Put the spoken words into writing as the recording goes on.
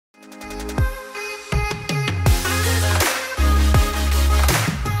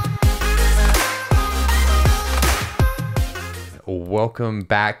Welcome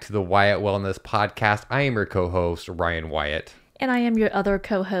back to the Wyatt Wellness Podcast. I am your co-host, Ryan Wyatt. And I am your other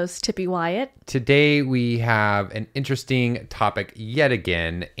co-host, Tippy Wyatt. Today we have an interesting topic yet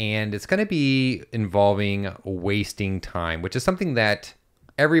again, and it's going to be involving wasting time, which is something that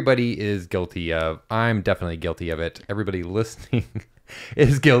everybody is guilty of. I'm definitely guilty of it. Everybody listening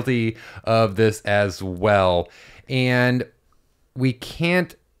is guilty of this as well. And we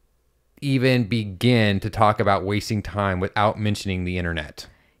can't even begin to talk about wasting time without mentioning the internet.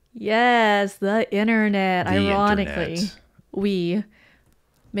 Yes, the internet. Ironically, internet. We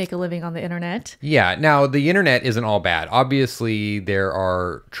make a living on the internet. Yeah. Now, the internet isn't all bad. Obviously, there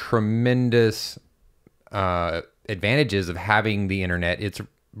are tremendous advantages of having the internet. It's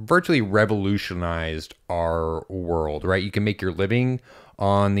virtually revolutionized our world, right? You can make your living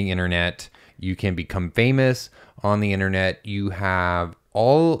on the internet. You can become famous on the internet. You have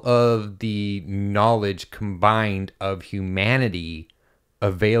all of the knowledge combined of humanity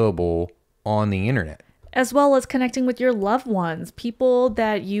available on the internet. As well as connecting with your loved ones, people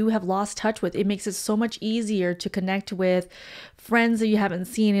that you have lost touch with. It makes it so much easier to connect with friends that you haven't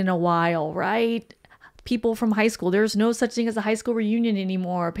seen in a while, right? People from high school. There's no such thing as a high school reunion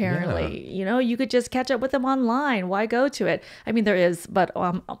anymore, apparently. Yeah. You know, you could just catch up with them online. Why go to it? I mean, there is, but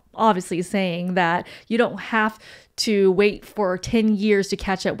obviously saying that you don't have to wait for 10 years to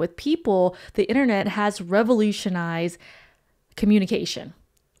catch up with people. The internet has revolutionized communication.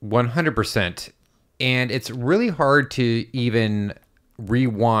 100%. And it's really hard to even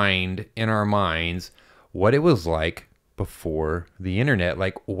rewind in our minds what it was like before the internet.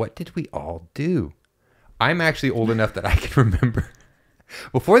 Like, what did we all do? I'm actually old enough that I can remember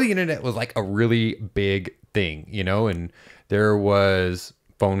before the internet was like a really big thing, you know, and there was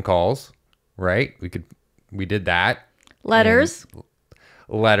phone calls, right? We did that. Letters.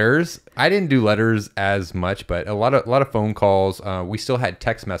 Letters. I didn't do letters as much, but a lot of phone calls. We still had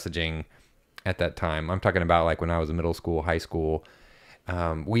text messaging at that time. I'm talking about like when I was in middle school, high school.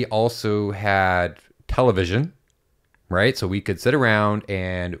 We also had television, right? So we could sit around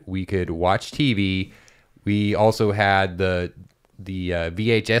and we could watch TV. We also had the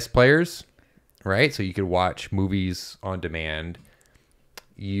VHS players, right? So you could watch movies on demand.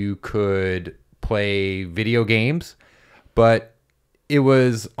 You could play video games, but it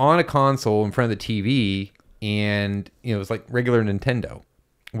was on a console in front of the TV, and it was like regular Nintendo,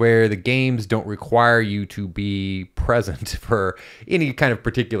 where the games don't require you to be present for any kind of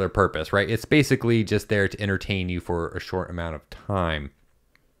particular purpose, right? It's basically just there to entertain you for a short amount of time.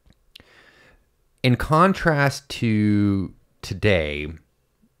 In contrast to today,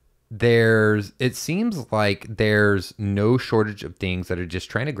 it seems like there's no shortage of things that are just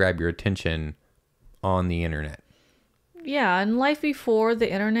trying to grab your attention on the internet. Yeah, and life before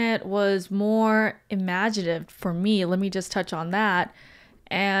the internet was more imaginative for me. Let me just touch on that.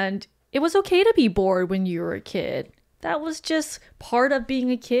 And it was okay to be bored when you were a kid. That was just part of being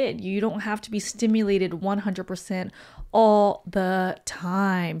a kid. You don't have to be stimulated 100% all the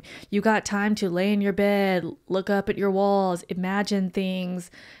time. You got time to lay in your bed, look up at your walls, imagine things.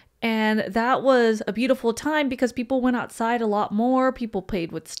 And that was a beautiful time because people went outside a lot more. People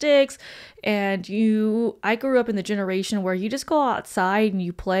played with sticks. And I grew up in the generation where you just go outside and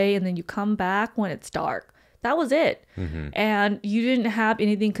you play and then you come back when it's dark. That was it. Mm-hmm. And you didn't have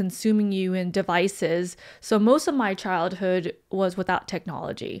anything consuming you in devices. So most of my childhood was without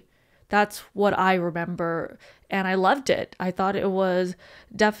technology. That's what I remember. And I loved it. I thought it was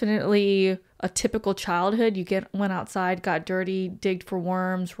definitely a typical childhood. Went outside, got dirty, digged for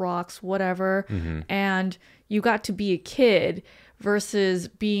worms, rocks, whatever. Mm-hmm. And you got to be a kid versus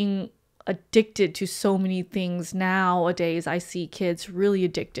being addicted to so many things. Nowadays, I see kids really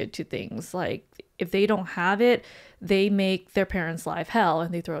addicted to things. Like if they don't have it, they make their parents' life hell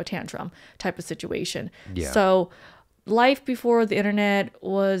and they throw a tantrum type of situation. Yeah. So life before the internet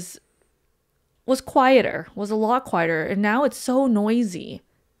was quieter, was a lot quieter. And now it's so noisy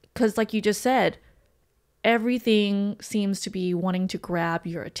because like you just said, everything seems to be wanting to grab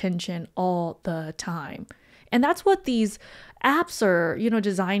your attention all the time. And that's what these apps are,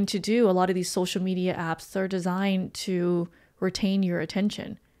 designed to do. A lot of these social media apps are designed to retain your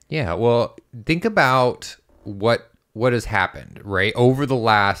attention. Yeah. Well, think about what has happened, right? Over the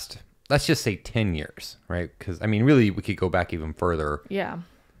last, let's just say 10 years, right? Because, I mean, really, we could go back even further. Yeah.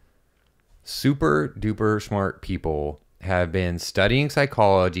 Super duper smart people have been studying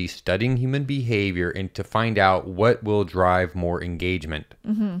psychology, studying human behavior, and to find out what will drive more engagement,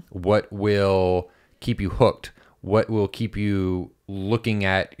 mm-hmm. what will keep you hooked, what will keep you looking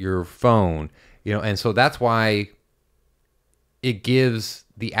at your phone, and so that's why it gives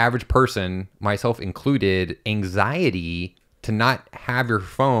the average person, myself included, anxiety to not have your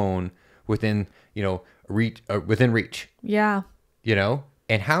phone within, within reach, Yeah.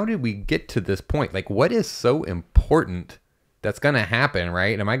 And how did we get to this point? Like, what is so important that's going to happen,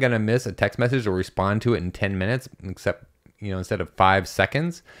 right? Am I going to miss a text message or respond to it in 10 minutes, except, instead of 5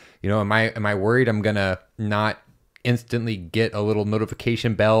 seconds? Am I worried I'm going to not instantly get a little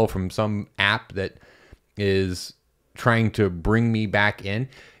notification bell from some app that is trying to bring me back in?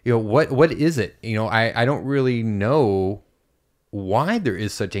 What is it? I don't really know why there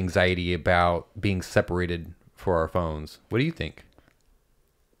is such anxiety about being separated for our phones. What do you think?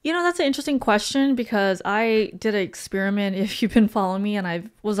 That's an interesting question because I did an experiment, if you've been following me, and I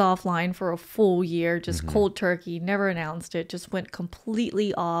was offline for a full year, just cold turkey, never announced it, just went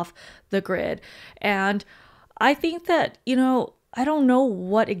completely off the grid. And I think that, I don't know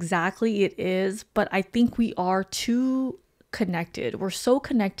what exactly it is, but I think we are too connected. We're so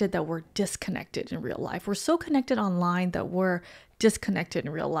connected that we're disconnected in real life. We're so connected online that we're disconnected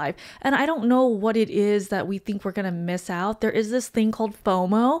in real life. And I don't know what it is that we think we're going to miss out. There is this thing called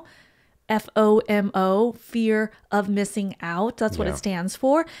FOMO, FOMO, fear of missing out. That's what it stands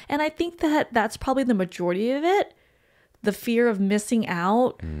for. And I think that that's probably the majority of it. The fear of missing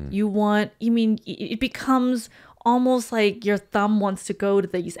out. It becomes almost like your thumb wants to go to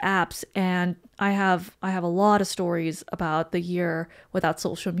these apps. And I have a lot of stories about the year without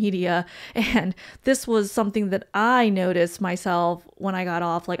social media. And this was something that I noticed myself when I got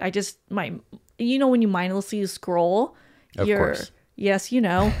off. Like when you mindlessly scroll, of course. Yes,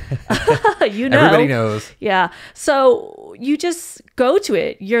 Everybody knows. Yeah. So you just go to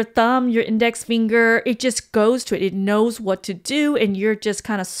it. Your thumb, your index finger, it just goes to it. It knows what to do. And you're just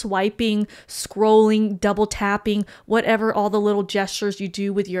kind of swiping, scrolling, double tapping, whatever, all the little gestures you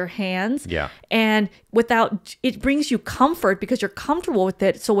do with your hands. Yeah. And it brings you comfort because you're comfortable with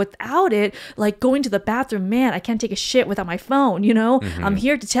it. So without it, like going to the bathroom, man, I can't take a shit without my phone. I'm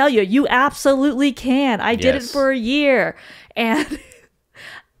here to tell you, you absolutely can. I did it for a year. And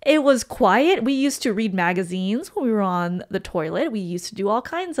it was quiet. We used to read magazines when we were on the toilet. We used to do all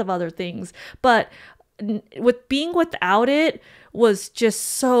kinds of other things. But being without it was just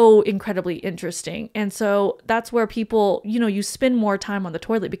so incredibly interesting. And so that's where people, you spend more time on the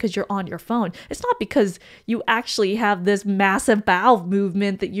toilet because you're on your phone. It's not because you actually have this massive bowel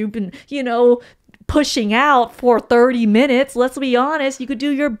movement that you've been, pushing out for 30 minutes. Let's be honest, you could do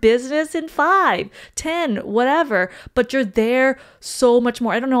your business in 5, 10, whatever, but you're there so much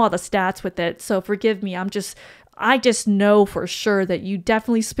more. I don't know all the stats with it, so forgive me. I just know for sure that you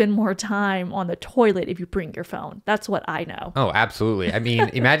definitely spend more time on the toilet if you bring your phone. That's what I know. Oh, absolutely. I mean,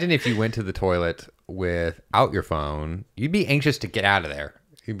 imagine if you went to the toilet without your phone, you'd be anxious to get out of there.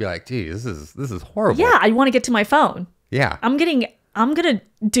 You'd be like, gee, this is horrible. Yeah, I want to get to my phone. Yeah. I'm going to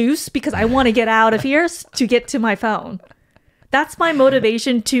deuce because I want to get out of here to get to my phone. That's my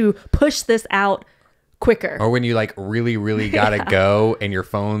motivation to push this out quicker. Or when you like really, really gotta go and your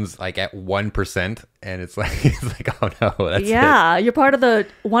phone's like at 1% and it's like, oh no, that's it. You're part of the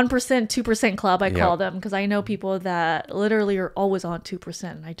 1%, 2% club, I call them, because I know people that literally are always on 2%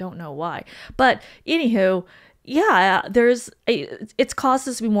 and I don't know why. But anywho, it's caused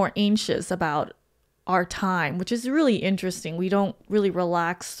us to be more anxious about our time, which is really interesting. We don't really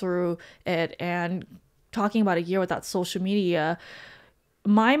relax through it. And talking about a year without social media,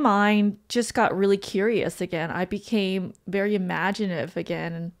 my mind just got really curious again. I became very imaginative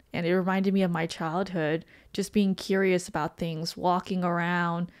again, and it reminded me of my childhood, just being curious about things, walking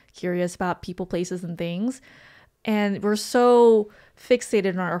around, curious about people, places, and things. And we're so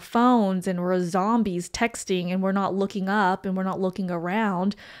fixated on our phones and we're zombies texting and we're not looking up and we're not looking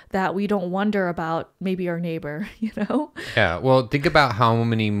around that we don't wonder about maybe our neighbor, Yeah. Well, think about how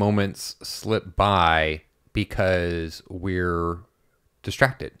many moments slip by because we're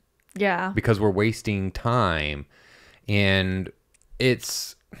distracted. Yeah. Because we're wasting time. And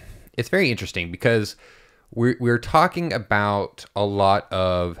it's very interesting because we're talking about a lot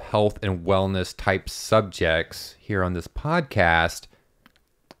of health and wellness type subjects here on this podcast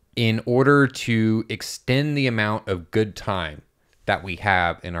in order to extend the amount of good time that we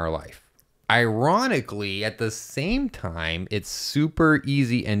have in our life. Ironically, at the same time, it's super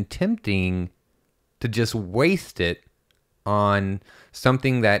easy and tempting to just waste it on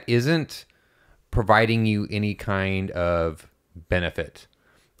something that isn't providing you any kind of benefit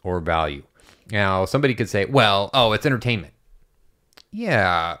or value. Now, somebody could say, well, it's entertainment.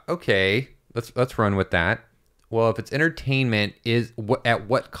 Yeah, okay, let's run with that. Well, if it's entertainment, at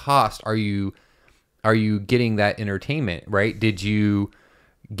what cost are you getting that entertainment, right? Did you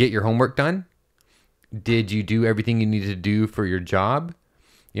get your homework done? Did you do everything you needed to do for your job?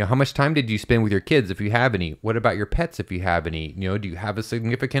 How much time did you spend with your kids if you have any? What about your pets if you have any? Do you have a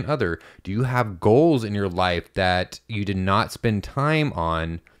significant other? Do you have goals in your life that you did not spend time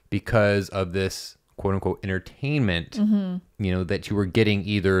on because of this quote unquote entertainment, that you were getting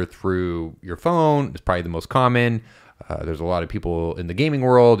either through your phone? It's probably the most common. There's a lot of people in the gaming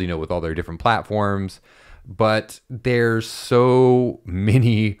world, with all their different platforms, but there's so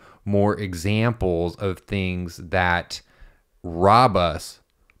many more examples of things that rob us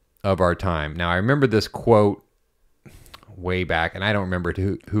of our time. Now, I remember this quote way back, and I don't remember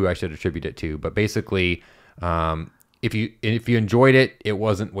who I should attribute it to, but basically, if you enjoyed it, it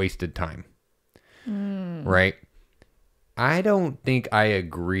wasn't wasted time. Right? I don't think I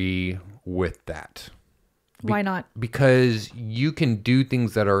agree with that. Why not? Because you can do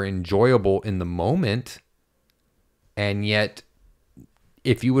things that are enjoyable in the moment, and yet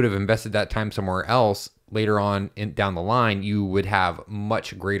if you would have invested that time somewhere else later on down the line, you would have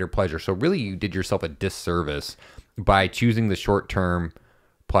much greater pleasure. So really, you did yourself a disservice by choosing the short-term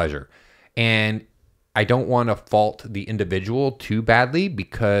pleasure. And I don't want to fault the individual too badly,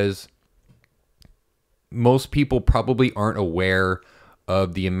 because most people probably aren't aware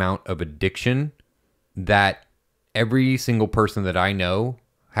of the amount of addiction that every single person that I know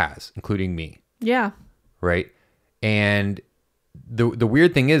has, including me. Yeah. Right? And the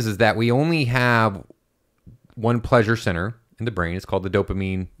weird thing is that we only have one pleasure center in the brain. It's called the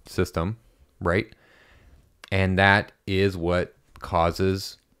dopamine system, right? And that is what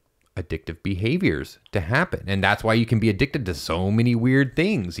causes addictive behaviors to happen. And that's why you can be addicted to so many weird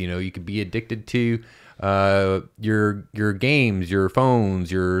things. You could be addicted to your games, your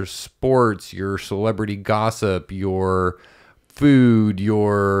phones, your sports, your celebrity gossip, your food,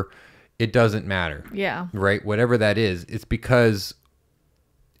 it doesn't matter. Yeah. Right? Whatever that is, it's because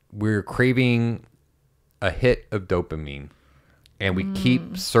we're craving a hit of dopamine, and we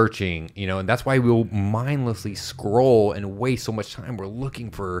keep searching, and that's why we'll mindlessly scroll and waste so much time. We're looking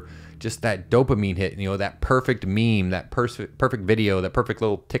for just that dopamine hit, that perfect meme, that perfect video, that perfect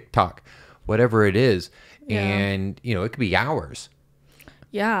little TikTok, whatever it is. Yeah. And, it could be hours.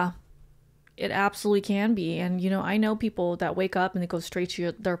 Yeah, it absolutely can be. And, I know people that wake up and they go straight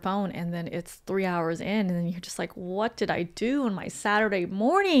to their phone, and then it's 3 hours in, and then you're just like, what did I do on my Saturday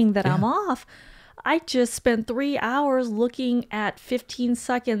morning that I'm off? I just spent 3 hours looking at 15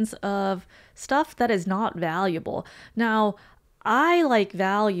 seconds of stuff that is not valuable. Now, I like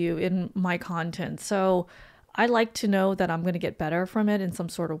value in my content, so I like to know that I'm going to get better from it in some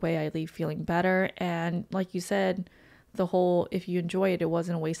sort of way. I leave feeling better. And like you said, the whole, if you enjoy it, it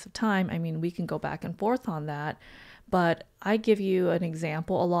wasn't a waste of time. I mean, we can go back and forth on that. But I give you an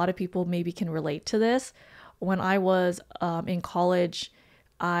example. A lot of people maybe can relate to this. When I was in college,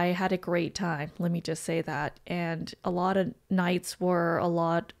 I had a great time. Let me just say that. And a lot of nights were a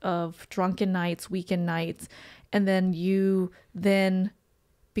lot of drunken nights, weekend nights. And then you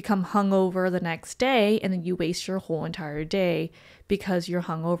become hungover the next day, and then you waste your whole entire day because you're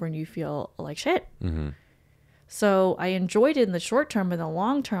hungover and you feel like shit. Mm-hmm. So I enjoyed it in the short term, but in the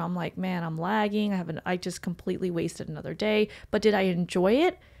long term, I'm like, man, I'm lagging. I just completely wasted another day. But did I enjoy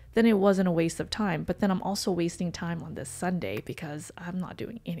it? Then it wasn't a waste of time. But then I'm also wasting time on this Sunday because I'm not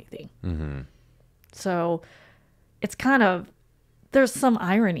doing anything. Mm-hmm. So it's there's some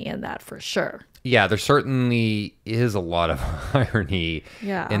irony in that for sure. Yeah, there certainly is a lot of irony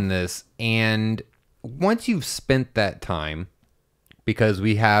in this. And once you've spent that time, because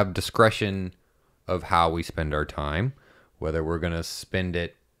we have discretion of how we spend our time, whether we're going to spend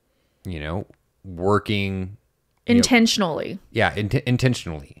it, working intentionally.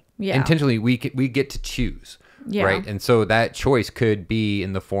 Intentionally. Yeah. Intentionally, we get to choose. Yeah. Right. And so that choice could be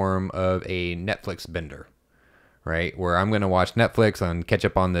in the form of a Netflix bender, right? Where I'm going to watch Netflix and catch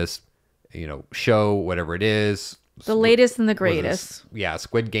up on this, show, whatever it is. The latest and the greatest. Yeah.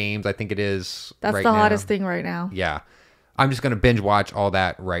 Squid Games, I think it is. That's right the now. hottest thing right now. Yeah. I'm just going to binge watch all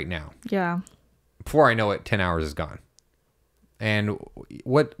that right now. Yeah. Before I know it, 10 hours is gone. And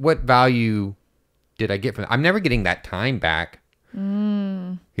what value did I get from that? I'm never getting that time back.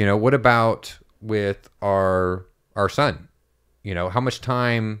 What about with our son? How much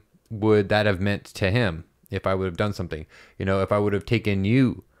time would that have meant to him if I would have done something? If I would have taken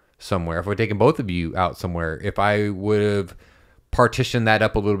you somewhere, if I would have taken both of you out somewhere, if I would have partitioned that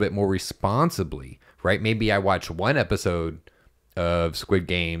up a little bit more responsibly, right? Maybe I watched one episode of Squid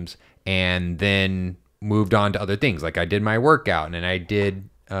Games and then moved on to other things. Like I did my workout, and then I did,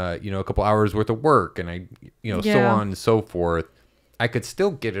 a couple hours worth of work, and I, so on and so forth. I could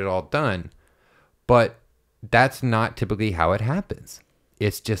still get it all done, but that's not typically how it happens.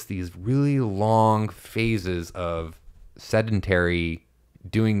 It's just these really long phases of sedentary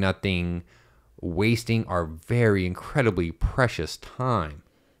doing nothing, wasting our very incredibly precious time.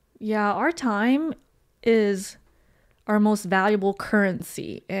 Yeah, our time is our most valuable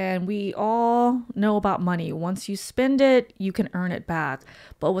currency, and we all know about money. Once you spend it, you can earn it back.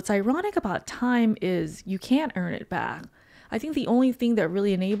 But what's ironic about time is you can't earn it back. I think the only thing that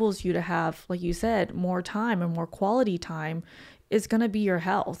really enables you to have, like you said, more time and more quality time is going to be your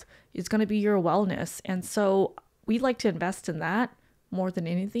health. It's going to be your wellness. And so we like to invest in that more than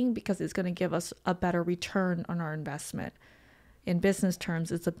anything because it's going to give us a better return on our investment. In business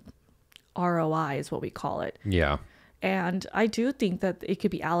terms, it's a ROI is what we call it. Yeah. And I do think that it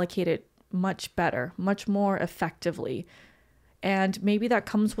could be allocated much better, much more effectively. And maybe that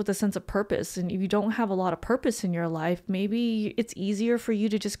comes with a sense of purpose. And if you don't have a lot of purpose in your life, maybe it's easier for you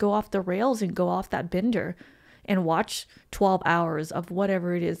to just go off the rails and go off that bender and watch 12 hours of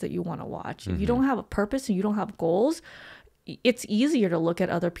whatever it is that you want to watch. If you don't have a purpose and you don't have goals, it's easier to look at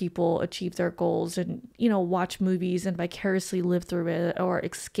other people achieve their goals and, watch movies and vicariously live through it or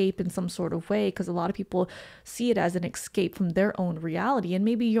escape in some sort of way, because a lot of people see it as an escape from their own reality. And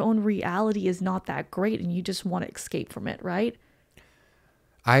maybe your own reality is not that great and you just want to escape from it, right?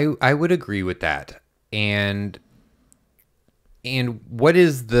 I would agree with that. And what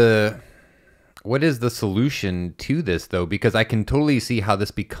is the solution to this, though? Because I can totally see how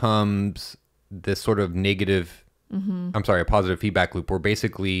this becomes this sort of negative, a positive feedback loop where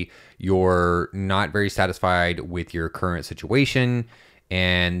basically you're not very satisfied with your current situation,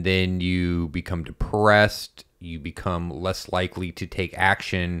 and then you become depressed, you become less likely to take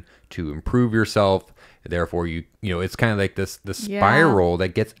action to improve yourself. Therefore, it's kind of like this spiral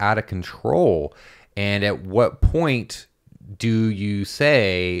that gets out of control. And at what point do you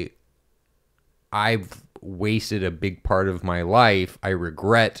say, I've wasted a big part of my life, I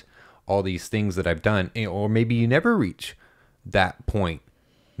regret all these things that I've done? Or maybe you never reach that point.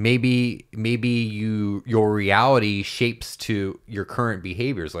 Maybe your reality shapes to your current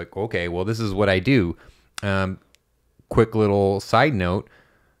behaviors. Like, okay, well, this is what I do. Quick little side note.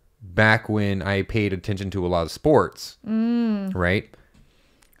 Back when I paid attention to a lot of sports, right?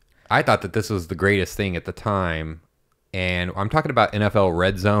 I thought that this was the greatest thing at the time. And I'm talking about NFL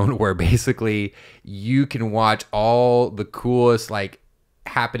Red Zone, where basically you can watch all the coolest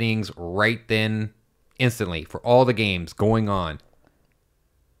happenings right then, instantly, for all the games going on.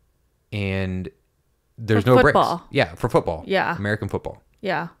 And there's no breaks. Yeah, for football. Yeah. American football.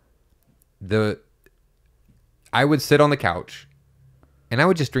 Yeah. I would sit on the couch and I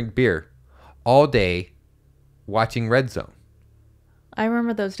would just drink beer all day watching Red Zone. I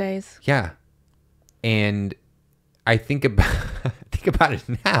remember those days. Yeah. And I think about it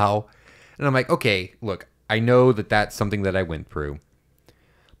now, and I'm like, okay, look, I know that that's something that I went through,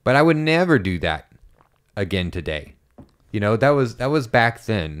 but I would never do that again today. That was back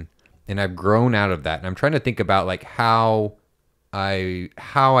then, and I've grown out of that. And I'm trying to think about how I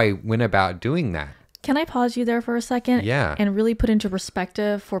went about doing that. Can I pause you there for a second? Yeah. And really put into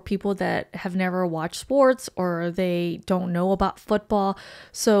perspective for people that have never watched sports or they don't know about football.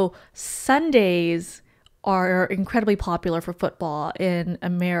 So Sundays are incredibly popular for football in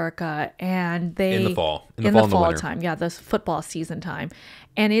America, and in the fall, in the fall time. Yeah, this football season time.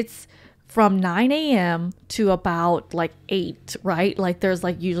 And it's from 9 a.m. to about 8, right? There's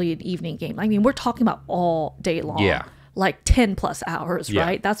usually an evening game. I mean, we're talking about all day long. Yeah. 10 plus hours, Yeah.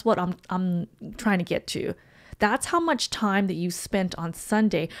 right? That's what I'm trying to get to. That's how much time that you spent on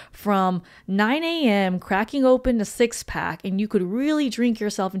Sunday from 9 a.m. cracking open a 6-pack, and you could really drink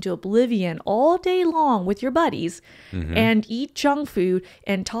yourself into oblivion all day long with your buddies and eat junk food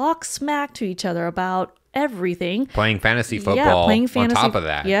and talk smack to each other about everything. Playing fantasy football on top of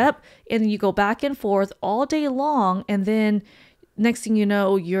that. Yep. And you go back and forth all day long, and then next thing you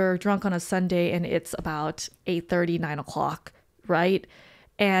know, you're drunk on a Sunday and it's about 8:30, 9 o'clock, right?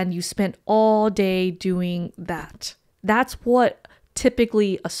 And you spent all day doing that. That's what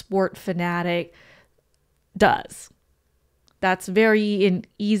typically a sport fanatic does. That's an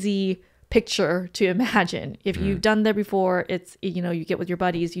easy picture to imagine. If you've done that before, it's, you get with your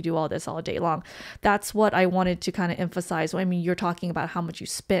buddies, you do all this all day long. That's what I wanted to kind of emphasize. I mean, you're talking about how much you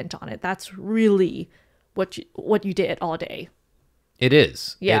spent on it. That's really what you did all day. It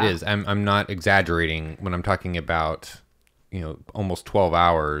is. Yeah. It is. I'm not exaggerating when I'm talking about, almost 12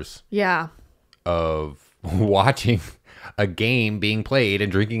 hours Yeah. of watching a game being played and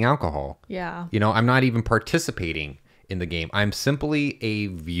drinking alcohol. Yeah. I'm not even participating in the game. I'm simply a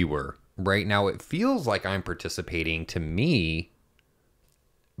viewer. Right now, it feels like I'm participating to me,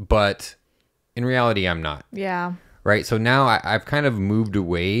 but in reality, I'm not. Yeah. Right. So now I've kind of moved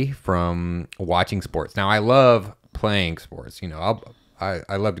away from watching sports. Now I love playing sports.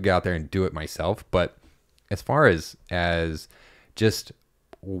 I love to get out there and do it myself. But as far as just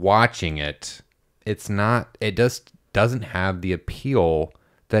watching it, it just doesn't have the appeal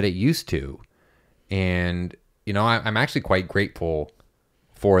that it used to. And, I'm actually quite grateful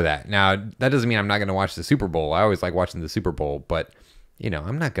for that. Now, that doesn't mean I'm not going to watch the Super Bowl. I always like watching the Super Bowl, but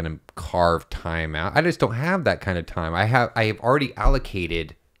I'm not going to carve time out. I just don't have that kind of time. I have already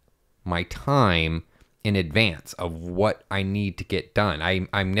allocated my time in advance of what I need to get done.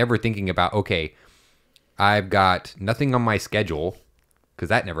 I'm never thinking about, okay, I've got nothing on my schedule, because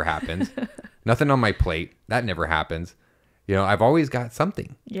that never happens. Nothing on my plate. That never happens. I've always got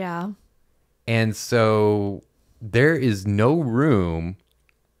something. Yeah. And so there is no room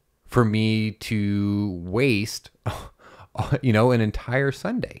for me to waste, an entire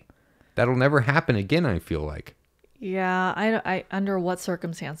Sunday. That'll never happen again, I feel like. Yeah. I under what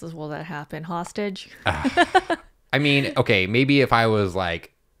circumstances will that happen? Hostage? I mean, okay, maybe if I was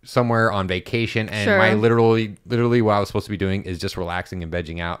like somewhere on vacation and Sure. my literally what I was supposed to be doing is just relaxing and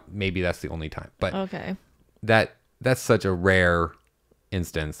vegging out, maybe that's the only time. But Okay. that's such a rare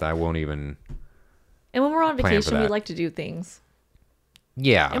instance that I won't even. And when we're on plan for vacation, we that. like to do things.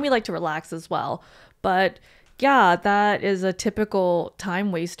 Yeah. And we like to relax as well. But yeah, that is a typical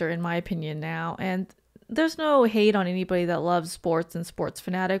time waster in my opinion now. And there's no hate on anybody that loves sports and sports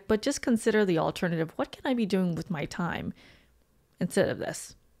fanatic, but just consider the alternative. What can I be doing with my time instead of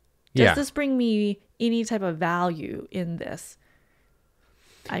this? Does Yeah. this bring me any type of value in this?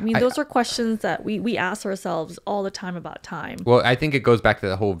 I mean, those are questions that we ask ourselves all the time about time. Well, I think it goes back to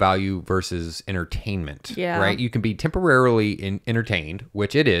the whole value versus entertainment. Yeah. Right? You can be temporarily entertained,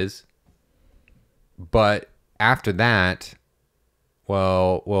 which it is. But after that,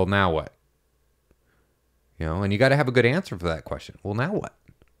 well, now what? And you got to have a good answer for that question. Well, now what?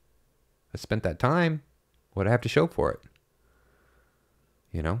 I spent that time. What do I have to show for it?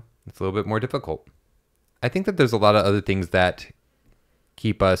 It's a little bit more difficult. I think that there's a lot of other things that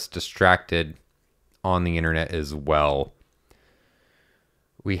keep us distracted on the internet as well.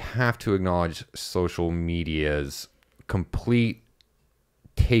 We have to acknowledge social media's complete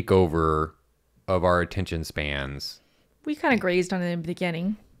takeover of our attention spans. We kind of grazed on it in the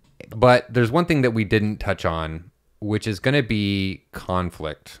beginning. But there's one thing that we didn't touch on, which is going to be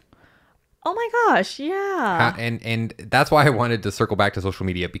conflict. Oh my gosh, yeah. And that's why I wanted to circle back to social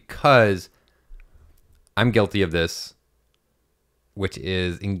media, because I'm guilty of this, which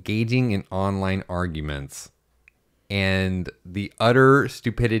is engaging in online arguments and the utter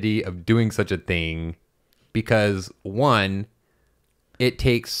stupidity of doing such a thing, because one, it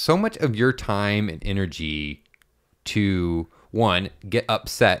takes so much of your time and energy to, one, get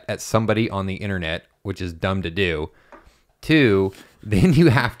upset at somebody on the internet, which is dumb to do. Two, then you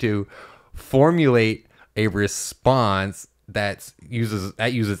have to formulate a response that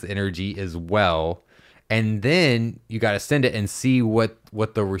uses energy as well. And then you got to send it and see what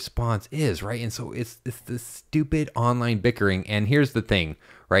the response is, right? And so it's this stupid online bickering. And here's the thing,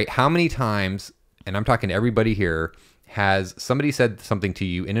 right? How many times, and I'm talking to everybody here, has somebody said something to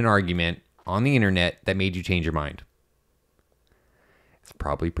you in an argument on the internet that made you change your mind? It's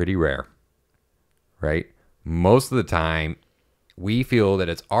probably pretty rare, right? Most of the time, we feel that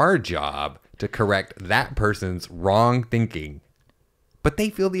it's our job to correct that person's wrong thinking, but they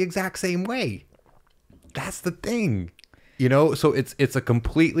feel the exact same way. That's the thing, so it's a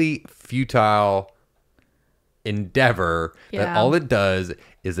completely futile endeavor that Yeah. all it does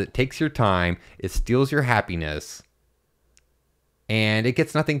is it takes your time, it steals your happiness, and it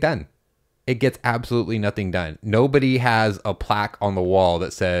gets nothing done. It gets absolutely nothing done. Nobody has a plaque on the wall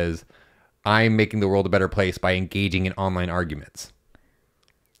that says, I'm making the world a better place by engaging in online arguments.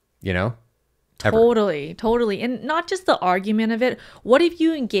 Ever. Totally. And not just the argument of it. What if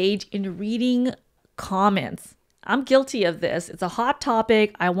you engage in reading comments? I'm guilty of this. It's a hot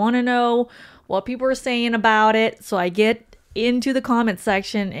topic. I want to know what people are saying about it. So I get into the comment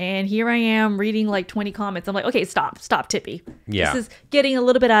section and here I am reading like 20 comments. I'm like, okay, stop, Tippy. Yeah. This is getting a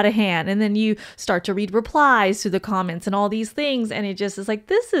little bit out of hand. And then you start to read replies to the comments and all these things. And it just is like,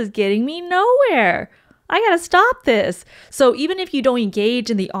 this is getting me nowhere. I got to stop this. So even if you don't engage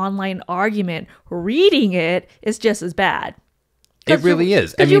in the online argument, reading it is just as bad. It really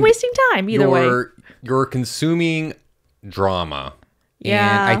is. Because you're wasting time either way. You're consuming drama.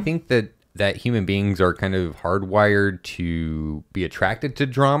 Yeah. And I think that human beings are kind of hardwired to be attracted to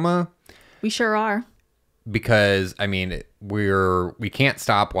drama. We sure are. Because, we can't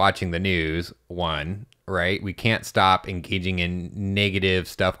stop watching the news, one, right? We can't stop engaging in negative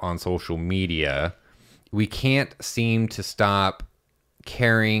stuff on social media. We can't seem to stop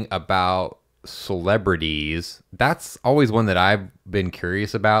caring about celebrities, that's always one that I've been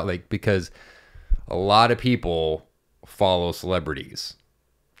curious about, like, because a lot of people follow celebrities.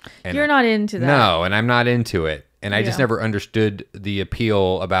 And You're not into that. No, and I'm not into it. And I just Yeah. never understood the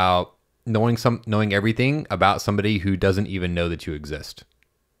appeal about knowing everything about somebody who doesn't even know that you exist.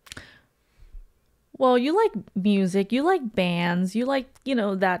 Well, you like music, you like bands, you like,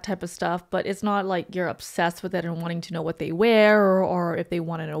 that type of stuff, but it's not like you're obsessed with it and wanting to know what they wear or if they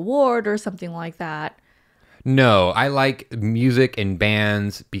won an award or something like that. No, I like music and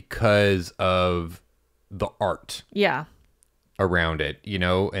bands because of the art Yeah. around it,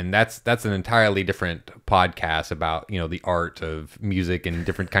 and that's an entirely different podcast about, the art of music and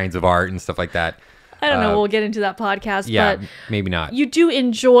different kinds of art and stuff like that. I don't know. We'll get into that podcast, Yeah, but maybe not. you do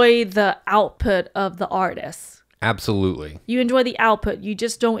enjoy the output of the artists. Absolutely. You enjoy the output. You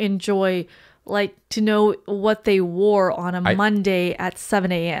just don't enjoy to know what they wore on a Monday at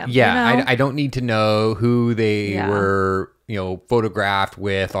 7 a.m. Yeah, I don't need to know who they Yeah. were, photographed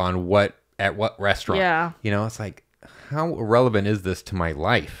with on at what restaurant. Yeah. It's like, how relevant is this to my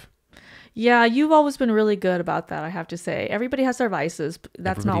life? Yeah, you've always been really good about that, I have to say. Everybody has their vices. But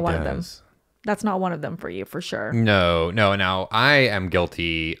that's not one of them. That's not one of them for you, for sure. No. Now, I am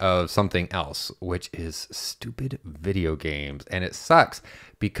guilty of something else, which is stupid video games. And it sucks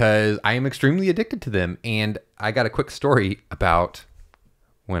because I am extremely addicted to them. And I got a quick story about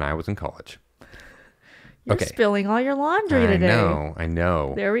when I was in college. You're spilling all your laundry today. I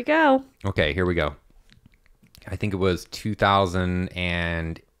know. There we go. Okay, here we go. I think it was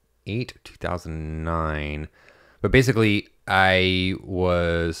 2008, 2009. But basically, I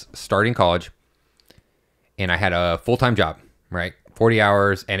was starting college and I had a full-time job, right? 40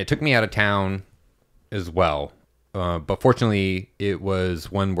 hours, and it took me out of town as well. But fortunately, it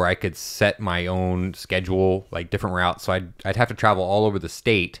was one where I could set my own schedule, like different routes. So I'd have to travel all over the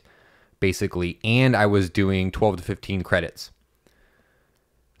state, basically, and I was doing 12 to 15 credits.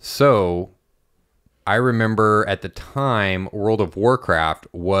 So I remember at the time, World of Warcraft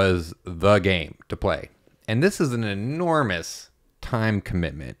was the game to play. And this is an enormous time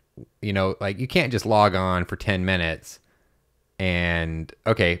commitment. Like you can't just log on for 10 minutes and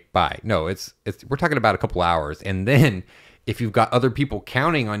okay, bye. No, we're talking about a couple hours. And then if you've got other people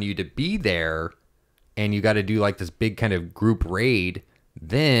counting on you to be there and you got to do like this big kind of group raid,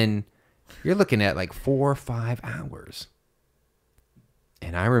 then you're looking at like 4 or 5 hours.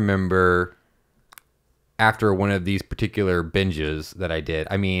 And I remember after one of these particular binges that I did,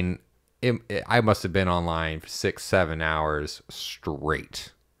 I mean, I must have been online for 6, 7 hours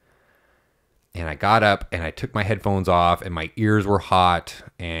straight. And I got up and I took my headphones off and my ears were hot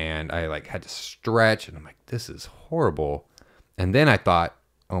and I had to stretch and I'm like, this is horrible. And then I thought,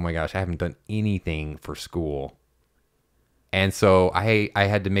 oh my gosh, I haven't done anything for school. And so I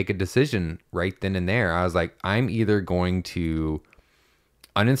had to make a decision right then and there. I was like, I'm either going to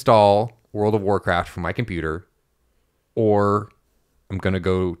uninstall World of Warcraft from my computer or I'm going to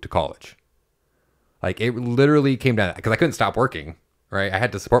go to college. Like it literally came down because I couldn't stop working, right? I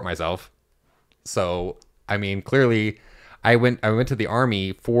had to support myself. So, I mean, clearly I went to the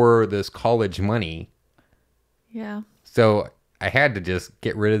army for this college money. Yeah. So I had to just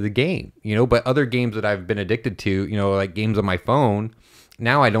get rid of the game, but other games that I've been addicted to, like games on my phone,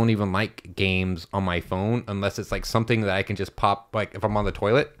 now I don't even like games on my phone unless it's like something that I can just pop, like if I'm on the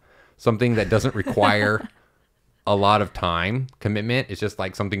toilet, something that doesn't require a lot of time commitment. It's just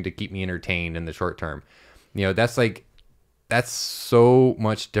like something to keep me entertained in the short term. That's so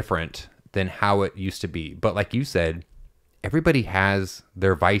much different than how it used to be. But like you said, everybody has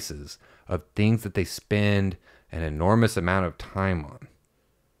their vices of things that they spend an enormous amount of time on.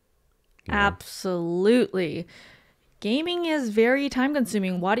 Absolutely. Gaming is very time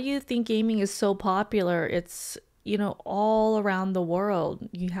consuming. Why do you think gaming is so popular? It's, all around the world.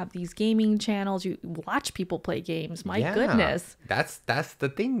 You have these gaming channels. You watch people play games. My goodness. That's the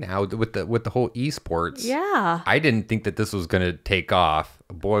thing now with the whole esports. Yeah. I didn't think that this was going to take off.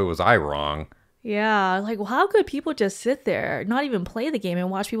 Boy, was I wrong. Yeah, well, how could people just sit there, not even play the game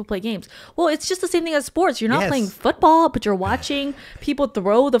and watch people play games? Well, it's just the same thing as sports. You're not playing football, but you're watching people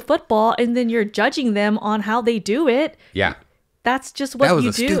throw the football and then you're judging them on how they do it. Yeah. That's just what you do. That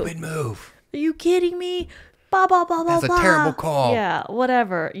was a stupid move. Are you kidding me? Blah, blah, blah, blah, That's a terrible call. Yeah,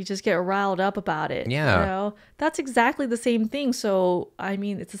 whatever. You just get riled up about it. Yeah. That's exactly the same thing. So, I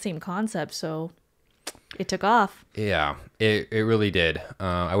mean, it's the same concept. So it took off. Yeah, it really did.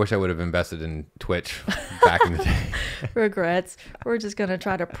 I wish I would have invested in Twitch back in the day. Regrets. We're just going to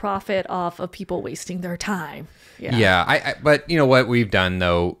try to profit off of people wasting their time. Yeah. But you know what we've done,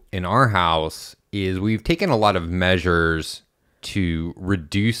 though, in our house is we've taken a lot of measures to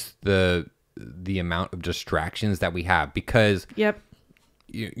reduce the the amount of distractions that we have, because Yep.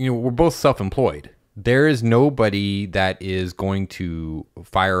 we're both self-employed. There is nobody that is going to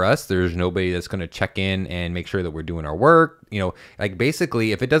fire us. There's nobody that's going to check in and make sure that we're doing our work. Like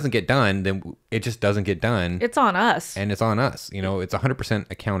basically, if it doesn't get done, then it just doesn't get done. It's on us. And it's on us. It's 100%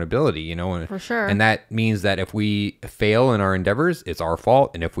 accountability, and, For sure. And that means that if we fail in our endeavors, it's our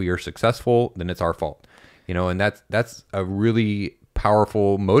fault. And if we are successful, then it's our fault. And that's a really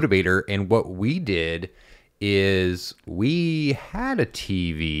powerful motivator. And what we did is we had a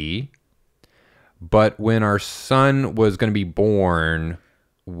TV, but when our son was going to be born,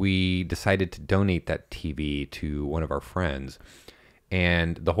 we decided to donate that TV to one of our friends.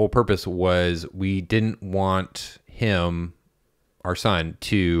 And the whole purpose was we didn't want him, our son,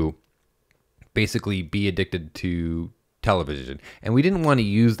 to basically be addicted to television. And we didn't want to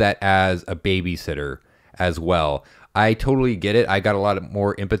use that as a babysitter as well. I totally get it. I got a lot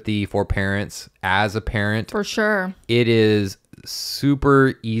more empathy for parents as a parent. For sure. It is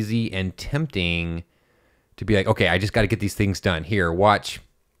super easy and tempting to be like, okay, I just got to get these things done. Here, watch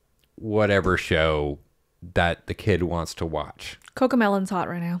whatever show that the kid wants to watch. Cocomelon's hot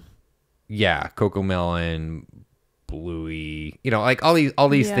right now. Yeah, Cocomelon, Bluey, like all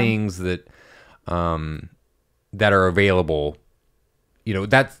these things that that are available.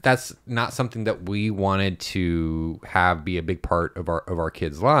 That's not something that we wanted to have be a big part of our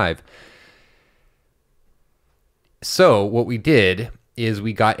kids' life. So what we did is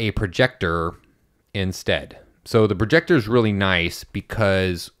we got a projector instead. So the projector is really nice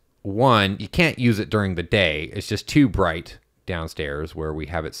because, one, you can't use it during the day. It's just too bright downstairs where we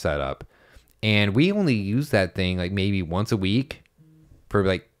have it set up. And we only use that thing like maybe once a week for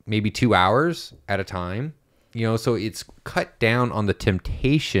like maybe 2 hours at a time. So it's cut down on the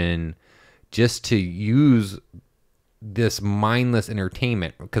temptation just to use this mindless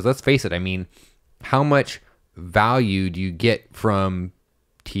entertainment. Because let's face it, I mean, how much value do you get from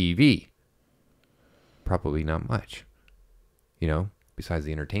TV? Probably not much, besides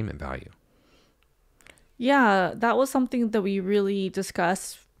the entertainment value. Yeah, that was something that we really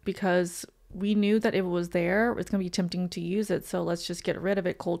discussed because we knew that if it was there, it's going to be tempting to use it. So let's just get rid of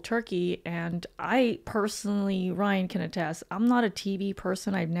it cold turkey. And I personally, Ryan can attest, I'm not a TV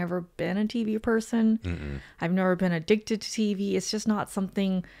person. I've never been a TV person. Mm-mm. I've never been addicted to TV. It's just not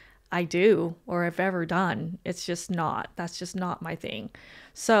something I do or have ever done. It's just not. That's just not my thing.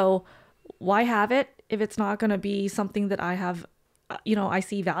 So why have it if it's not going to be something that I have, I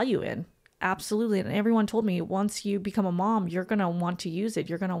see value in? Absolutely. And everyone told me once you become a mom, you're going to want to use it.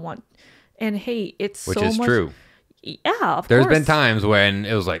 You're going to want, and hey, it's which so is much true. Yeah, of There's course. been times when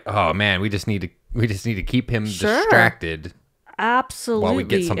it was like, oh man, we just need to keep him distracted. Absolutely. While we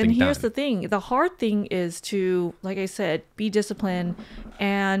get something and here's done. the thing. The hard thing is to, like I said, be disciplined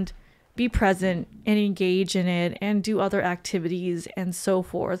and be present and engage in it and do other activities and so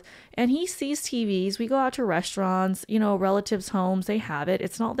forth. And he sees TVs. We go out to restaurants, relatives' homes. They have it.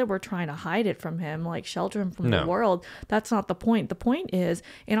 It's not that we're trying to hide it from him, like shelter him from the world. That's not the point. The point is,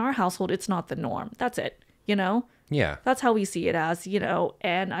 in our household, it's not the norm. That's it. Yeah. That's how we see it as,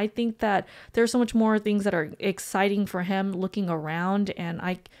 and I think that there's so much more things that are exciting for him looking around. And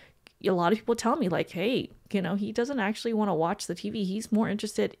a lot of people tell me like, hey, he doesn't actually want to watch the TV. He's more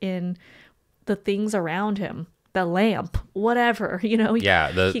interested in the things around him, the lamp, whatever,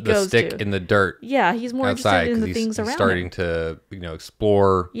 the stick in the dirt. Yeah. He's more outside, interested in the things he's around starting him. to,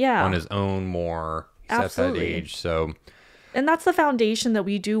 explore Yeah. on his own more. He's at that age. So. And that's the foundation that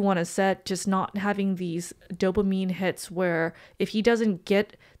we do want to set, just not having these dopamine hits where if he doesn't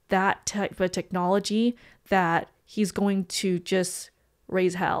get that type of technology, that he's going to just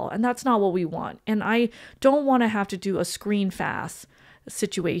raise hell. And that's not what we want. And I don't want to have to do a screen fast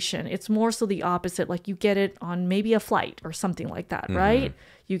situation. It's more so the opposite. Like you get it on maybe a flight or something like that, right?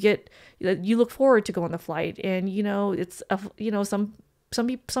 You look forward to go on the flight, and it's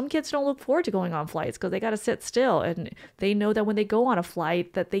some kids don't look forward to going on flights because they got to sit still, and they know that when they go on a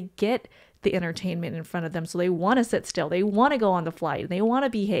flight that they get the entertainment in front of them. So they want to sit still. They want to go on the flight. They want to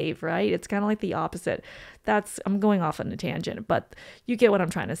behave, right? It's kind of like the opposite. I'm going off on a tangent, but you get what I'm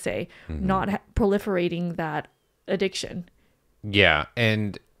trying to say. Not proliferating that addiction. Yeah.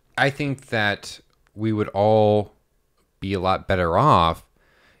 And I think that we would all be a lot better off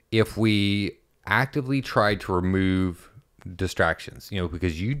if we actively tried to remove distractions,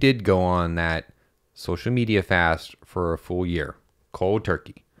 because you did go on that social media fast for a full year. Cold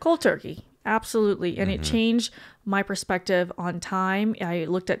turkey. Absolutely. And it changed my perspective on time. I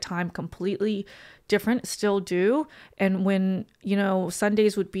looked at time completely different, still do. And when,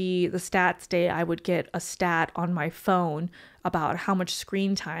 Sundays would be the stats day, I would get a stat on my phone about how much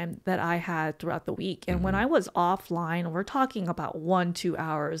screen time that I had throughout the week. And when I was offline, we're talking about 1-2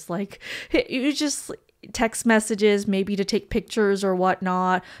 hours. Like it was just text messages, maybe to take pictures or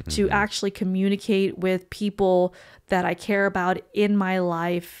whatnot, to actually communicate with people that I care about in my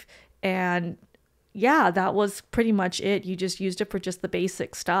life. And yeah, that was pretty much it. You just used it for just the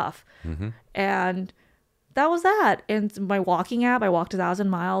basic stuff. And that was that. And my walking app, I walked 1,000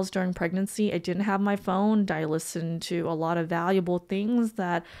 miles during pregnancy. I didn't have my phone. I listened to a lot of valuable things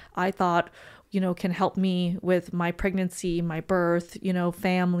that I thought, can help me with my pregnancy, my birth,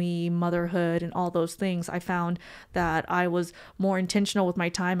 family, motherhood, and all those things. I found that I was more intentional with my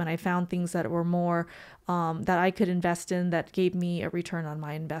time, and I found things that were more that I could invest in that gave me a return on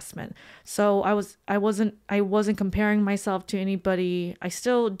my investment. So I wasn't comparing myself to anybody. I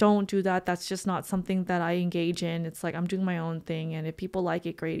still don't do that. That's just not something that I engage in. It's like I'm doing my own thing, and if people like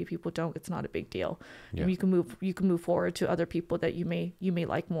it, great. If people don't, it's not a big deal. Yeah. And you can move forward to other people that you may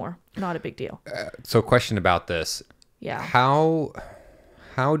like more. Not a big deal. So question about this. Yeah. How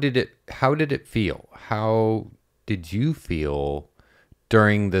did it feel? How did you feel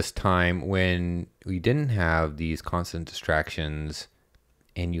during this time when we didn't have these constant distractions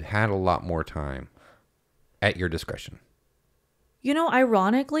and you had a lot more time at your discretion?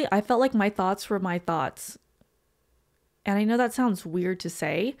 Ironically, I felt like my thoughts were my thoughts. And I know that sounds weird to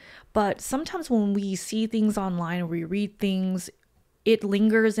say, but sometimes when we see things online or we read things, it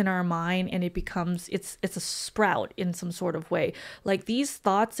lingers in our mind and it becomes, it's a sprout in some sort of way. Like these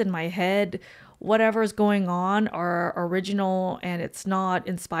thoughts in my head, whatever's going on, are original, and it's not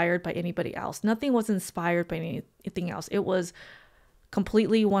inspired by anybody else. Nothing was inspired by anything else. It was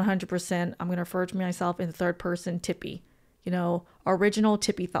completely 100%, I'm going to refer to myself in the third person, Tippy, original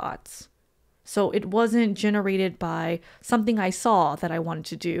Tippy thoughts. So it wasn't generated by something I saw that I wanted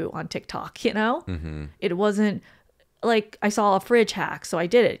to do on TikTok, It wasn't like I saw a fridge hack, so I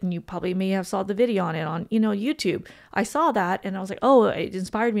did it. And you probably may have saw the video on it on, YouTube. I saw that and I was like, oh, it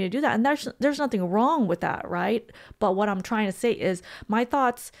inspired me to do that. And there's nothing wrong with that, right? But what I'm trying to say is my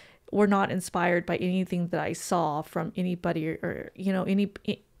thoughts were not inspired by anything that I saw from anybody or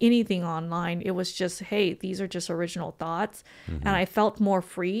anything online. It was just, hey, these are just original thoughts. And I felt more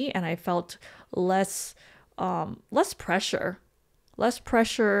free, and I felt less pressure. Less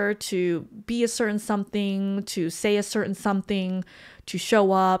pressure to be a certain something, to say a certain something, to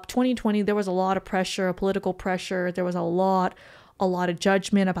show up. 2020, there was a lot of pressure, political pressure. There was a lot of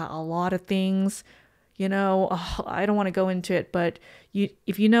judgment about a lot of things. I don't want to go into it, but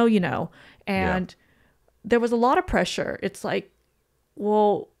if you know. And there was a lot of pressure. It's like,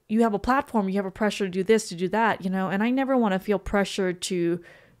 well, you have a platform, you have a pressure to do this, to do that, and I never want to feel pressured to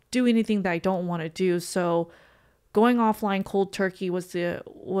do anything that I don't want to do. So going offline cold turkey was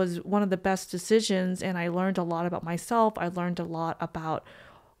one of the best decisions, and I learned a lot about myself. I learned a lot about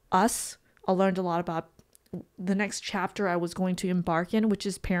us. I learned a lot about the next chapter I was going to embark in, which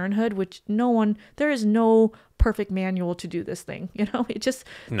is parenthood, which there is no perfect manual to do this thing. It just,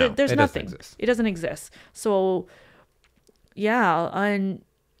 there's nothing. It doesn't exist. So yeah. And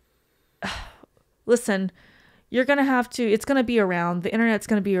listen, you're going to have to, it's going to be around. The internet's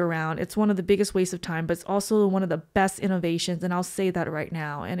going to be around. It's one of the biggest wastes of time, but it's also one of the best innovations. And I'll say that right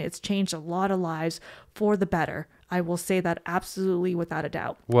now. And it's changed a lot of lives for the better. I will say that absolutely without a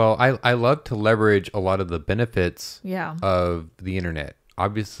doubt. Well, I love to leverage a lot of the benefits of the internet.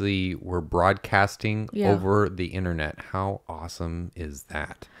 Obviously, we're broadcasting over the internet. How awesome is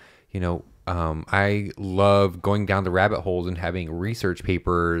that? I love going down the rabbit holes and having research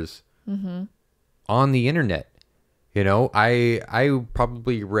papers on the internet. I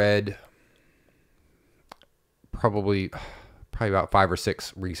probably read probably about 5 or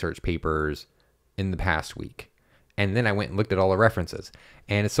 6 research papers in the past week. And then I went and looked at all the references.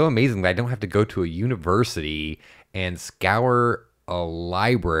 And it's so amazing that I don't have to go to a university and scour a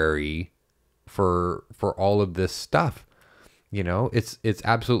library for all of this stuff. It's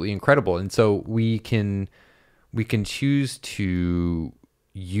absolutely incredible. And so we can choose to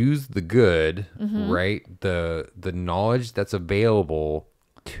use the good, right? The knowledge that's available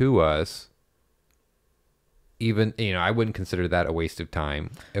to us. Even, I wouldn't consider that a waste of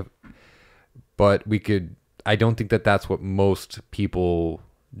time. But we could, I don't think that that's what most people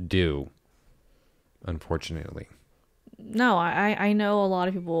do, unfortunately. No, I know a lot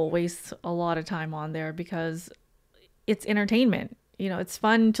of people waste a lot of time on there because it's entertainment. It's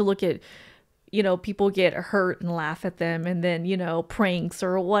fun to look at, people get hurt and laugh at them, and then, pranks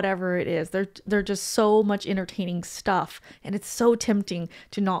or whatever it is. They're just so much entertaining stuff, and it's so tempting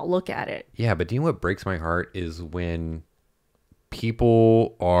to not look at it. Yeah, but do you know what breaks my heart is when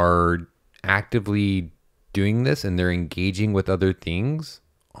people are actively doing this and they're engaging with other things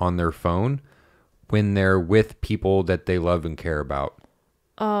on their phone when they're with people that they love and care about.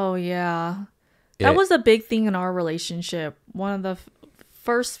 Oh, yeah. That was a big thing in our relationship. One of the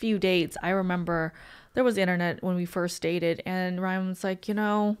first few dates, I remember there was internet when we first dated, and Ryan was like,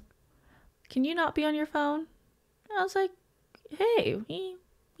 can you not be on your phone? And I was like, hey,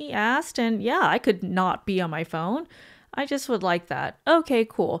 he asked, and yeah, I could not be on my phone. I just would like that. Okay,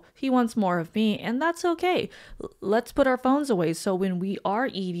 cool. He wants more of me, and that's okay. Let's put our phones away so when we are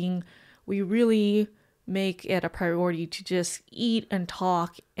eating, we really make it a priority to just eat and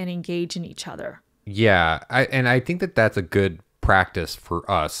talk and engage in each other. Yeah, I think that that's a good practice for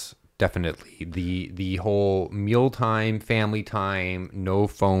us. Definitely, the whole mealtime, family time, no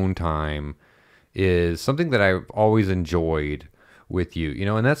phone time is something that I've always enjoyed with you.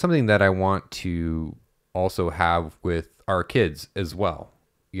 And that's something that I want to also have with our kids as well.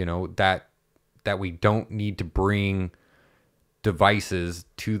 That we don't need to bring devices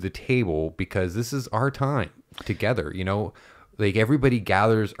to the table because this is our time together. Like everybody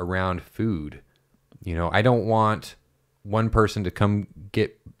gathers around food. I don't want one person to come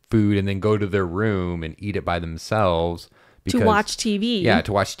get food and then go to their room and eat it by themselves to watch TV. Yeah,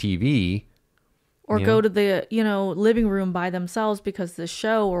 to watch TV. Or go to the, living room by themselves because the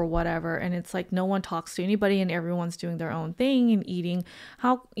show or whatever. And it's like no one talks to anybody and everyone's doing their own thing and eating.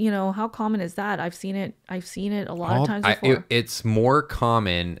 How common is that? I've seen it a lot of times before. It's more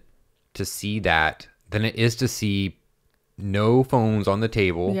common to see that than it is to see no phones on the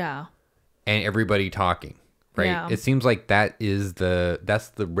table. Yeah. And everybody talking, right? Yeah. It seems like that's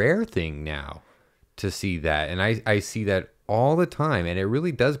the rare thing now to see that. And I see that all the time. And it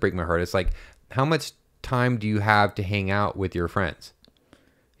really does break my heart. It's like, how much time do you have to hang out with your friends?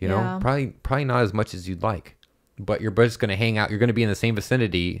 Probably not as much as you'd like, but you're just going to hang out. You're going to be in the same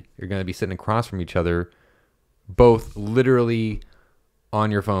vicinity. You're going to be sitting across from each other, both literally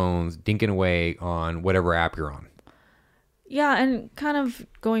on your phones, dinking away on whatever app you're on. Yeah, and kind of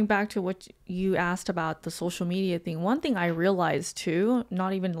going back to what you asked about the social media thing, one thing I realized too,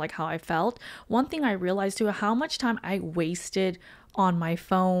 not even like how I felt, one thing I realized too, how much time I wasted on my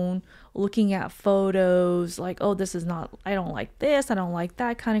phone looking at photos, like, oh, this is not, I don't like this, I don't like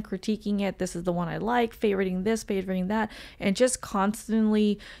that, kind of critiquing it, this is the one I like, favoriting this, favoriting that, and just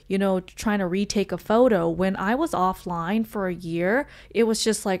constantly, trying to retake a photo. When I was offline for a year, it was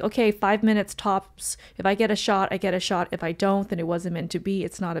just like, okay, 5 minutes tops. If I get a shot, I get a shot. If I don't, then it wasn't meant to be.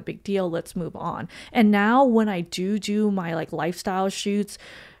 It's not a big deal. Let's move on. And now when I do my like lifestyle shoots,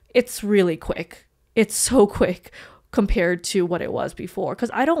 it's really quick. It's so quick compared to what it was before, because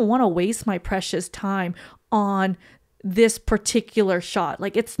I don't want to waste my precious time on this particular shot.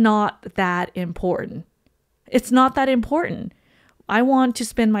 Like, it's not that important. It's not that important. I want to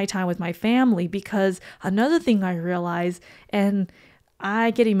spend my time with my family, because another thing I realize, and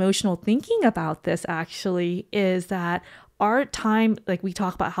I get emotional thinking about this actually, is that our time, like we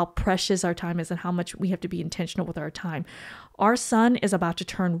talk about how precious our time is and how much we have to be intentional with our time. Our son is about to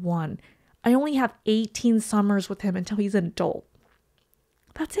turn 1. I only have 18 summers with him until he's an adult.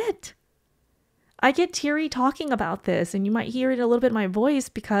 That's it. I get teary talking about this, and you might hear it a little bit in my voice,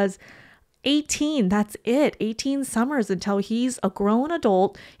 because 18, that's it. 18 summers until he's a grown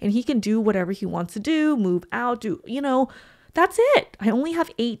adult and he can do whatever he wants to do, move out, that's it. I only have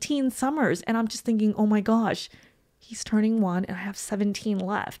 18 summers, and I'm just thinking, oh my gosh, he's turning 1 and I have 17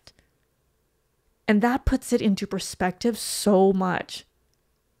 left. And that puts it into perspective so much.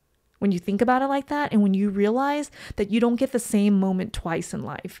 When you think about it like that, and when you realize that you don't get the same moment twice in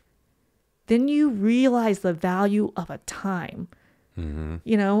life, then you realize the value of a time,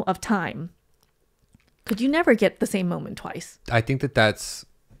 of time. Because you never get the same moment twice. I think that that's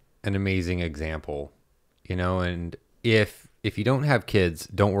an amazing example, and if you don't have kids,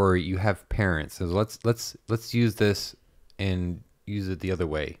 don't worry, you have parents. So let's use this and use it the other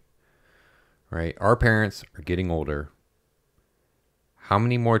way, right? Our parents are getting older. How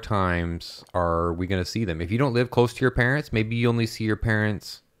many more times are we going to see them? If you don't live close to your parents, maybe you only see your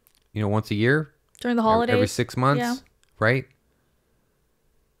parents, once a year. During the holidays. Every 6 months, yeah. Right?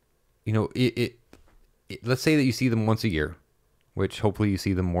 Let's say that you see them once a year, which hopefully you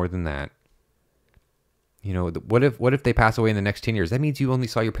see them more than that. What if they pass away in the next 10 years? That means you only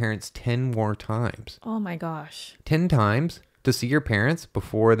saw your parents 10 more times. Oh my gosh. 10 times to see your parents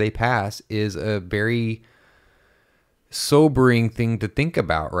before they pass is a very sobering thing to think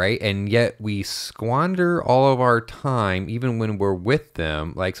about, right? And yet we squander all of our time even when we're with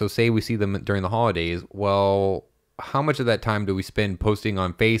them. Like, so say we see them during the holidays. Well, how much of that time do we spend posting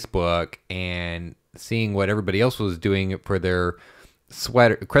on Facebook and seeing what everybody else was doing for their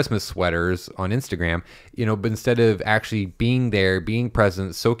Christmas sweaters on Instagram, but instead of actually being there, being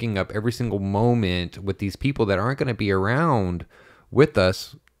present, soaking up every single moment with these people that aren't going to be around with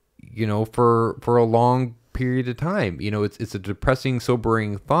us, for a long period of time. It's a depressing,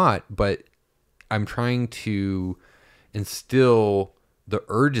 sobering thought, but I'm trying to instill the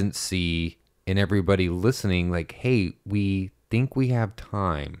urgency in everybody listening, like, hey, we think we have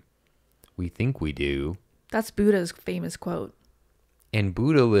time. We think we do. That's Buddha's famous quote. And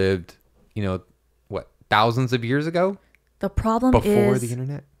Buddha lived, thousands of years ago? The problem before the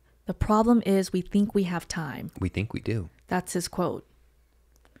internet? The problem is we think we have time. We think we do. That's his quote.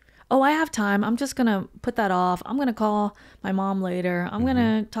 Oh, I have time. I'm just going to put that off. I'm going to call my mom later. I'm going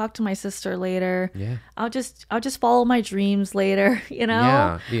to talk to my sister later. Yeah. I'll just follow my dreams later,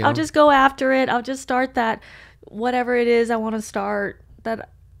 Yeah, I'll just go after it. I'll just start that, whatever it is I want to start, that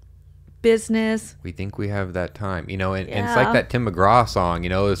business. We think we have that time, and it's like that Tim McGraw song,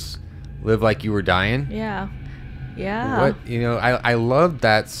 it's Live Like You Were Dying. Yeah. I love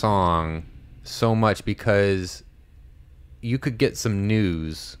that song so much because you could get some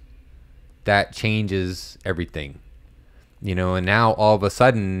news that changes everything, and now all of a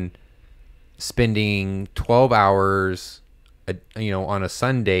sudden spending 12 hours on a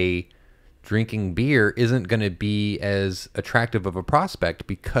Sunday drinking beer isn't going to be as attractive of a prospect,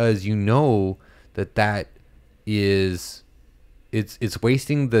 because that is it's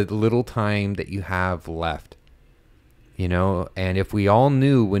wasting the little time that you have left, and if we all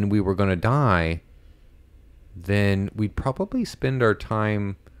knew when we were going to die, then we'd probably spend our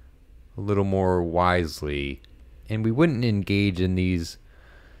time a little more wisely, and we wouldn't engage in these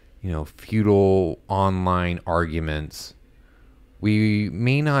futile online arguments. We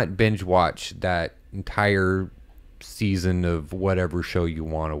may not binge watch that entire season of whatever show you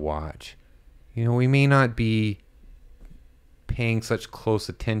want to watch. We may not be paying such close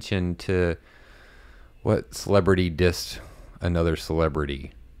attention to what celebrity dissed another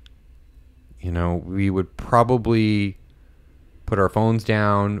celebrity. We would probably put our phones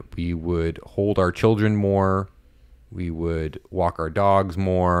down. We would hold our children more. We would walk our dogs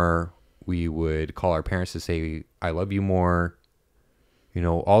more. We would call our parents to say, I love you more.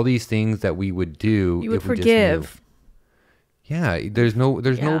 All these things that we would do. You would forgive. Yeah, there's no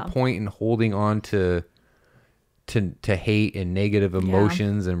point in holding on to hate and negative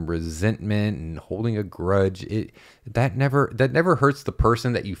emotions and resentment and holding a grudge. That never hurts the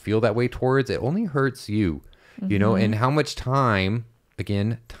person that you feel that way towards. It only hurts you. And how much time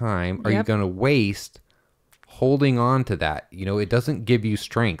are you going to waste holding on to that? It doesn't give you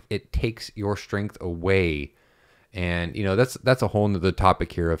strength. It takes your strength away. And, that's a whole nother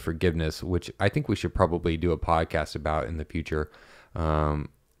topic here of forgiveness, which I think we should probably do a podcast about in the future.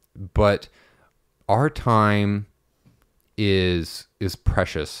 But our time is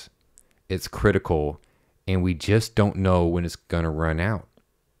precious. It's critical. And we just don't know when it's going to run out.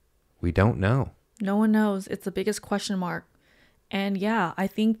 We don't know. No one knows. It's the biggest question mark. And yeah, I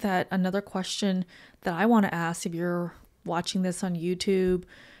think that another question that I want to ask, if you're watching this on YouTube,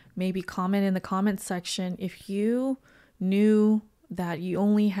 maybe comment in the comments section. If you knew that you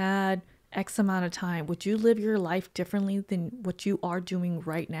only had X amount of time, would you live your life differently than what you are doing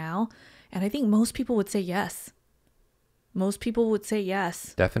right now? And I think most people would say yes. Most people would say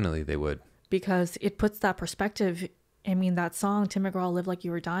yes. Definitely they would. Because it puts that perspective. I mean, that song, Tim McGraw, Live Like You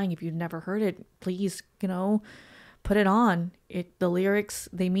Were Dying, if you've never heard it, please, put it on. The lyrics,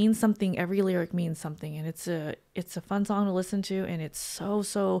 they mean something. Every lyric means something, and it's a fun song to listen to, and it's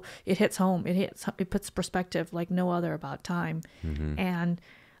so it hits home. It puts perspective like no other about time. Mm-hmm. And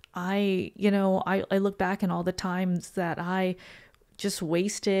I look back on all the times that I just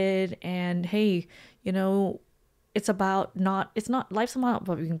wasted, and hey, life's not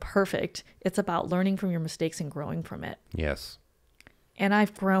about being perfect. It's about learning from your mistakes and growing from it. Yes. And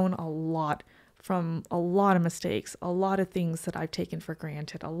I've grown a lot from a lot of mistakes, a lot of things that I've taken for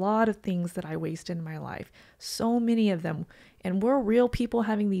granted, a lot of things that I wasted in my life, so many of them. And we're real people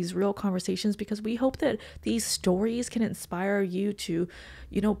having these real conversations because we hope that these stories can inspire you to,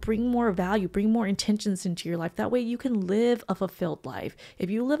 bring more value, bring more intentions into your life. That way you can live a fulfilled life. If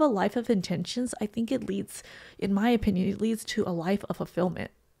you live a life of intentions, I think it leads, in my opinion, it leads to a life of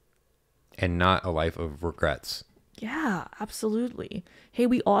fulfillment. And not a life of regrets. Yeah, absolutely. Hey,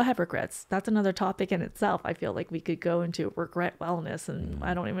 we all have regrets. That's another topic in itself. I feel like we could go into regret wellness, and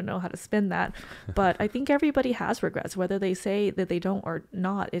I don't even know how to spin that. But I think everybody has regrets, whether they say that they don't or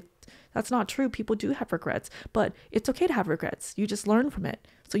not. That's not true. People do have regrets, but it's okay to have regrets. You just learn from it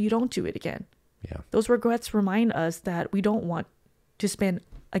so you don't do it again. Yeah. Those regrets remind us that we don't want to spend,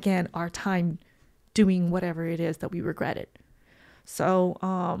 again, our time doing whatever it is that we regretted.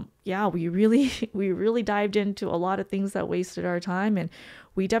 So, yeah, we really, we really dived into a lot of things that wasted our time, and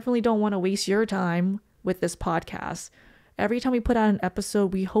we definitely don't want to waste your time with this podcast. Every time we put out an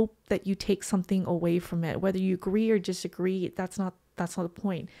episode, we hope that you take something away from it. Whether you agree or disagree, that's not the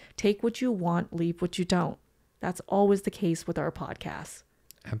point. Take what you want, leave what you don't. That's always the case with our podcasts.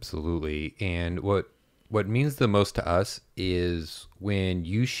 Absolutely. And what means the most to us is when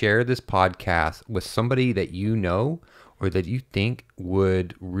you share this podcast with somebody that you know or that you think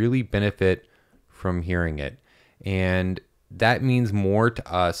would really benefit from hearing it. And that means more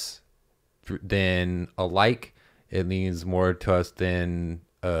to us than a like. It means more to us than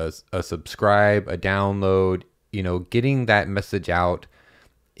a subscribe, a download. Getting that message out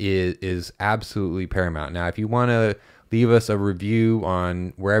is absolutely paramount. Now, if you want to leave us a review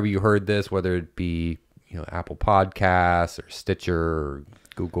on wherever you heard this, whether it be Apple Podcasts or Stitcher or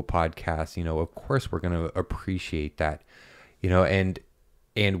Google Podcasts, of course we're going to appreciate that. And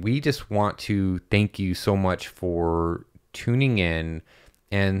we just want to thank you so much for tuning in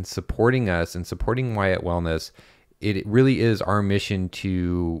and supporting us and supporting Wyatt Wellness. It really is our mission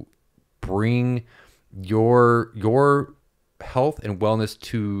to bring your health and wellness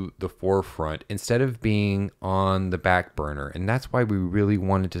to the forefront instead of being on the back burner. And that's why we really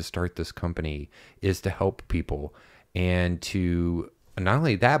wanted to start this company, is to help people and to not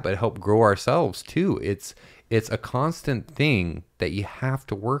only that, but help grow ourselves too. It's a constant thing that you have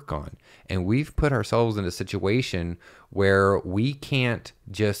to work on. And we've put ourselves in a situation where we can't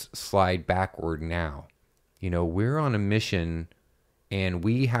just slide backward now. We're on a mission and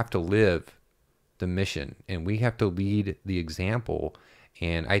we have to live the mission and we have to lead the example.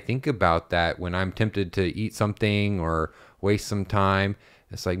 And I think about that when I'm tempted to eat something or waste some time.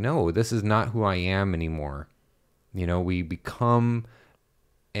 It's like, no, this is not who I am anymore. We become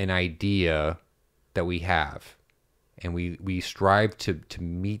an idea that we have, and we strive to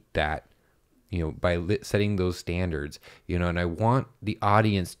meet that, by setting those standards, and I want the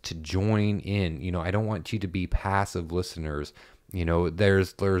audience to join in. I don't want you to be passive listeners.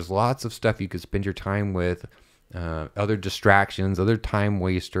 There's lots of stuff you could spend your time with, other distractions, other time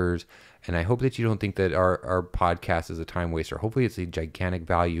wasters. And I hope that you don't think that our podcast is a time waster. Hopefully it's a gigantic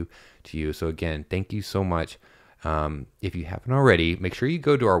value to you. So again, thank you so much. If you haven't already, make sure you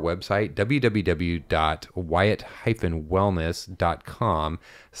go to our website, www.wyatt-wellness.com.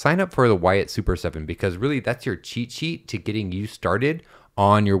 Sign up for the Wyatt Super 7, because really that's your cheat sheet to getting you started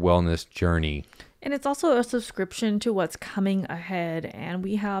on your wellness journey. And it's also a subscription to what's coming ahead. And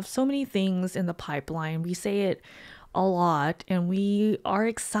we have so many things in the pipeline. We say it a lot, and we are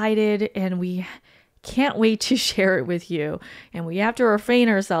excited, and we can't wait to share it with you. And we have to refrain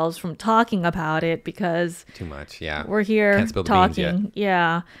ourselves from talking about it because too much. Yeah. We're here Can't spill the talking. beans yet.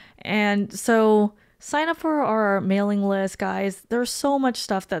 Yeah. And so sign up for our mailing list, guys. There's so much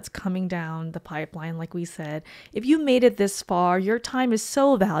stuff that's coming down the pipeline, like we said. If you made it this far, your time is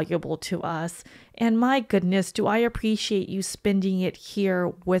so valuable to us. And my goodness, do I appreciate you spending it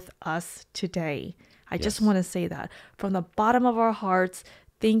here with us today. I just want to say that from the bottom of our hearts.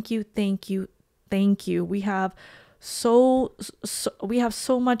 Thank you, thank you, thank you. We have so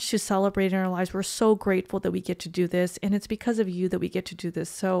much to celebrate in our lives. We're so grateful that we get to do this, and it's because of you that we get to do this.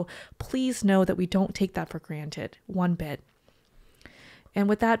 So please know that we don't take that for granted one bit. And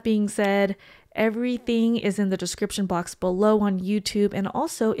with that being said, everything is in the description box below on YouTube. And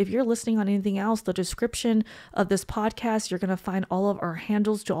also, if you're listening on anything else, the description of this podcast, you're going to find all of our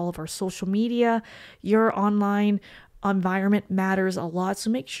handles to all of our social media. Your online environment matters a lot. So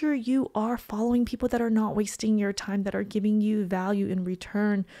make sure you are following people that are not wasting your time, that are giving you value in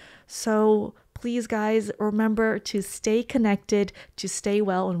return. So please, guys, remember to stay connected, to stay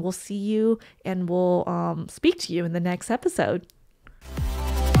well, and we'll see you and we'll speak to you in the next episode.